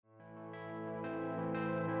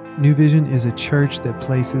New Vision is a church that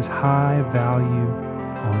places high value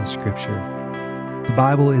on Scripture. The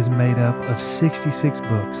Bible is made up of 66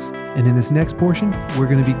 books, and in this next portion, we're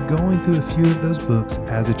going to be going through a few of those books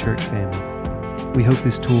as a church family. We hope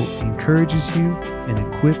this tool encourages you and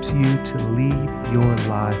equips you to lead your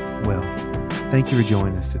life well. Thank you for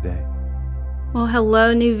joining us today. Well,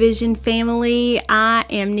 hello, New Vision family. I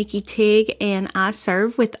am Nikki Tigg, and I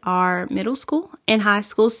serve with our middle school and high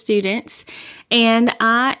school students. And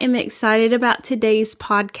I am excited about today's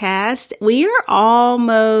podcast. We are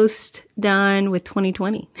almost done with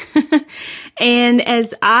 2020. And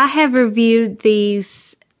as I have reviewed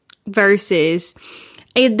these verses,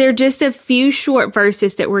 they're just a few short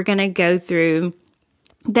verses that we're going to go through.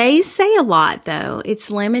 They say a lot, though. It's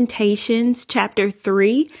Lamentations chapter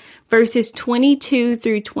 3. Verses 22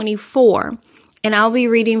 through 24, and I'll be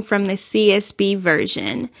reading from the CSB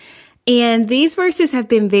version. And these verses have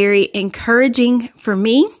been very encouraging for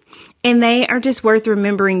me, and they are just worth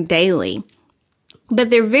remembering daily. But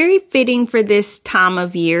they're very fitting for this time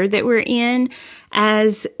of year that we're in,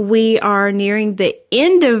 as we are nearing the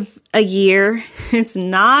end of a year. It's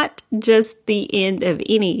not just the end of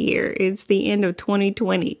any year, it's the end of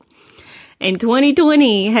 2020. And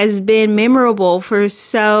 2020 has been memorable for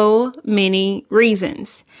so many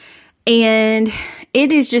reasons. And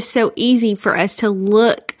it is just so easy for us to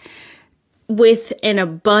look with an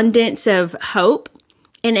abundance of hope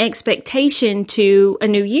and expectation to a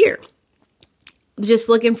new year. Just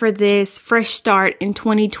looking for this fresh start in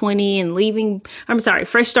 2020 and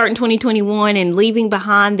fresh start in 2021 and leaving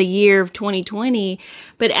behind the year of 2020.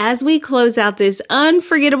 But as we close out this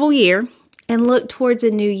unforgettable year, and look towards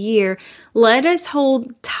a new year, let us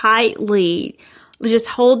hold tightly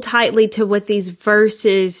to what these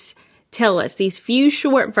verses tell us. These few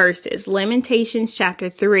short verses, Lamentations chapter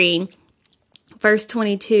 3, verse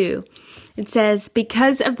 22. It says,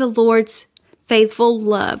 "Because of the Lord's faithful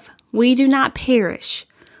love, we do not perish,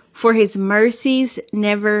 for his mercies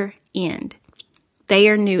never end. They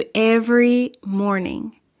are new every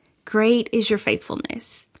morning. Great is your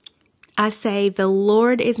faithfulness. I say, the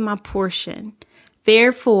Lord is my portion.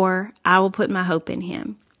 Therefore, I will put my hope in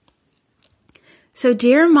him." So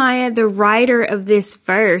Jeremiah, the writer of these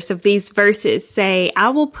verses, say, I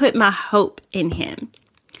will put my hope in him.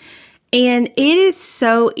 And it is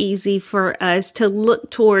so easy for us to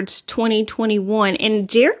look towards 2021. And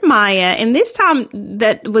Jeremiah, and this time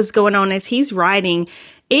that was going on as he's writing,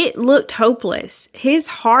 it looked hopeless. His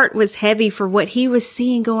heart was heavy for what he was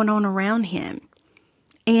seeing going on around him.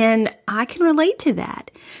 And I can relate to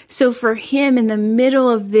that. So for him, in the middle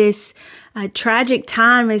of this tragic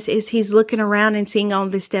time, as he's looking around and seeing all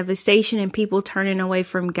this devastation and people turning away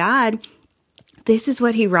from God, this is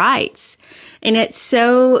what he writes. And it's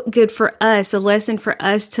so good for us, a lesson for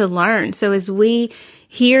us to learn. So as we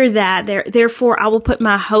hear that, therefore I will put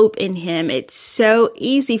my hope in him. It's so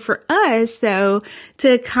easy for us, though,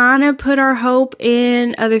 to kind of put our hope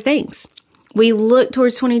in other things. We look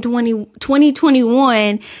towards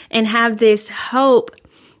 2021 and have this hope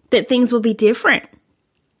that things will be different,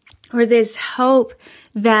 or this hope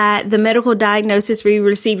that the medical diagnosis we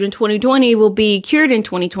received in 2020 will be cured in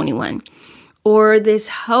 2021, or this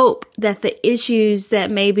hope that the issues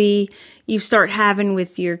that maybe you start having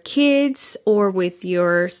with your kids or with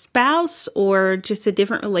your spouse or just a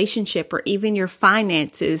different relationship or even your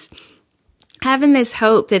finances, having this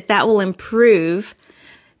hope that will improve.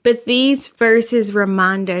 But these verses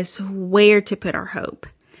remind us where to put our hope.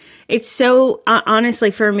 It's so, honestly,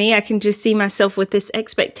 for me, I can just see myself with this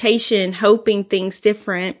expectation, hoping things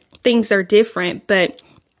are different. But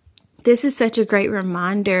this is such a great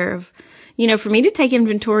reminder of, for me to take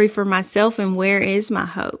inventory for myself and where is my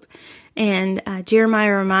hope. And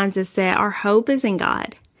Jeremiah reminds us that our hope is in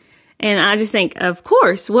God. And I just think, of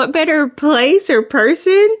course, what better place or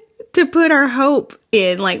person to put our hope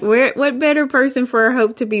in? Like, what better person for our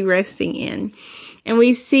hope to be resting in? And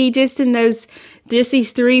we see just in these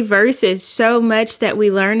three verses so much that we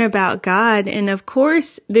learn about God. And of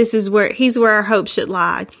course, he's where our hope should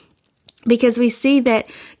lie, because we see that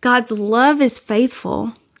God's love is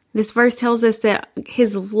faithful. This verse tells us that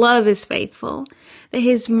his love is faithful, that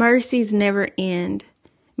his mercies never end,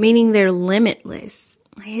 meaning they're limitless.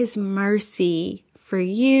 His mercy for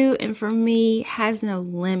you and for me has no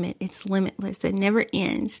limit. It's limitless. It never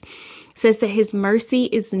ends. It says that his mercy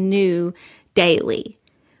is new daily,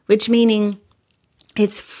 which meaning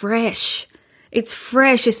it's fresh. It's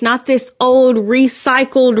fresh. It's not this old,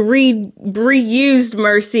 recycled, reused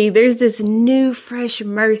mercy. There's this new, fresh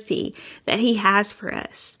mercy that he has for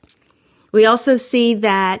us. We also see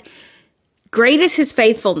that great is his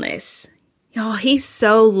faithfulness. Y'all, he's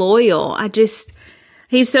so loyal. I just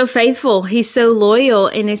He's so faithful. He's so loyal.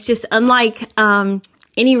 And it's just unlike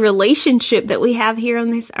any relationship that we have here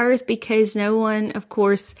on this earth, because no one, of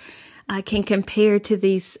course, can compare to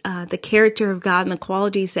the character of God and the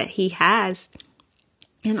qualities that he has.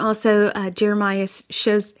 And also Jeremiah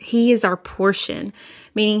shows he is our portion,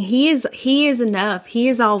 meaning he is enough. He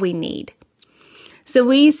is all we need. So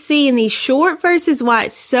we see in these short verses why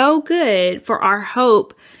it's so good for our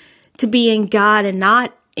hope to be in God and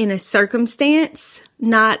not in a circumstance,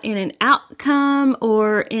 not in an outcome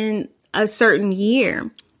or in a certain year.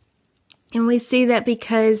 And we see that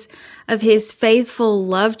because of his faithful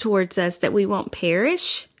love towards us, that we won't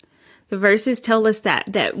perish. The verses tell us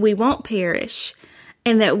that we won't perish,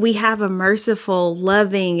 and that we have a merciful,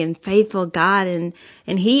 loving, and faithful God, and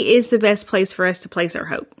he is the best place for us to place our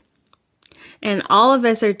hope. And all of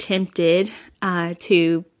us are tempted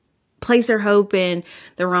to place our hope in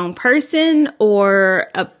the wrong person or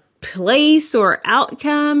a place or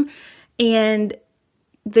outcome. And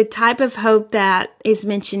the type of hope that is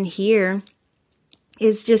mentioned here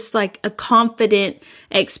is just like a confident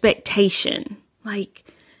expectation, like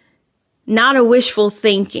not a wishful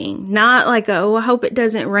thinking, not like, oh, I hope it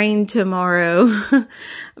doesn't rain tomorrow.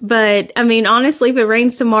 But I mean, honestly, if it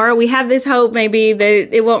rains tomorrow, we have this hope maybe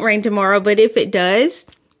that it won't rain tomorrow, but if it does,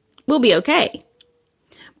 we'll be okay.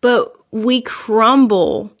 But we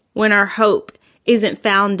crumble when our hope isn't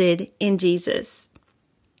founded in Jesus.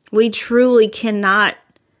 We truly cannot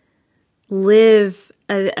live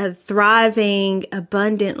a thriving,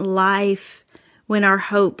 abundant life when our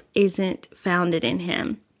hope isn't founded in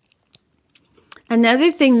him.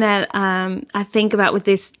 Another thing that I think about with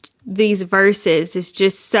these verses is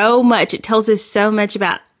just so much. It tells us so much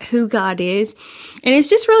about who God is. And it's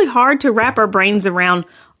just really hard to wrap our brains around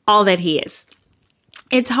all that he is.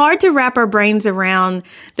 It's hard to wrap our brains around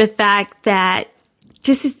the fact that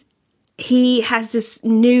he has this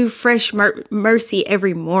new, fresh mercy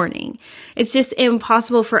every morning. It's just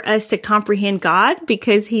impossible for us to comprehend God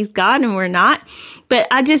because he's God and we're not. But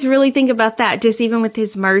I just really think about that. Just even with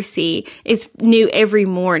his mercy, it's new every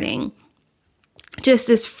morning. Just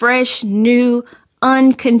this fresh, new,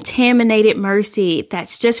 uncontaminated mercy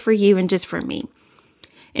that's just for you and just for me.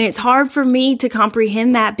 And it's hard for me to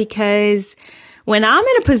comprehend that because when I'm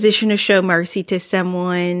in a position to show mercy to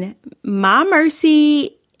someone, my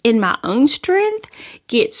mercy in my own strength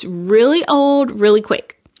gets really old really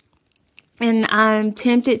quick. And I'm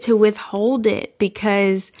tempted to withhold it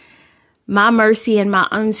because my mercy in my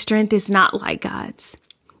own strength is not like God's.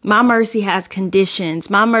 My mercy has conditions.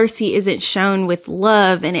 My mercy isn't shown with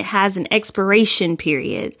love, and it has an expiration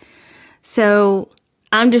period. So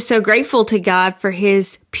I'm just so grateful to God for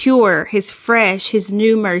his pure, his fresh, his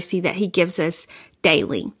new mercy that he gives us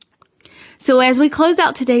daily. So as we close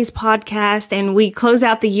out today's podcast and we close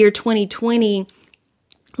out the year 2020,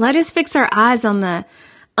 let us fix our eyes on the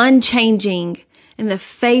unchanging and the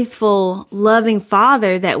faithful, loving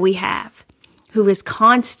Father that we have, who is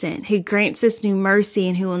constant, who grants us new mercy,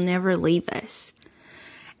 and who will never leave us.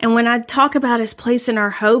 And when I talk about us placing our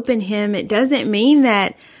hope in him, it doesn't mean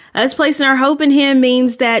that us placing our hope in him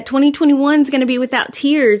means that 2021 is going to be without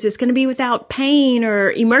tears. It's going to be without pain or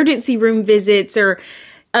emergency room visits or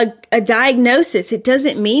a diagnosis. It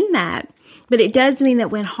doesn't mean that, but it does mean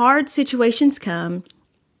that when hard situations come,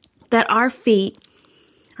 that our feet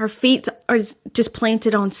are just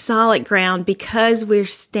planted on solid ground because we're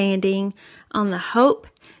standing on the hope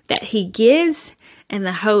that he gives and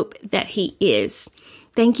the hope that he is.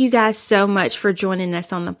 Thank you guys so much for joining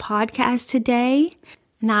us on the podcast today.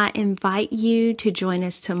 And I invite you to join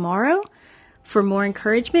us tomorrow for more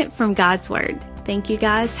encouragement from God's Word. Thank you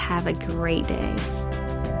guys. Have a great day.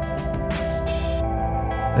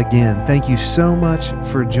 Again, thank you so much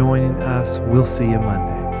for joining us. We'll see you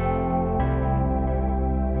Monday.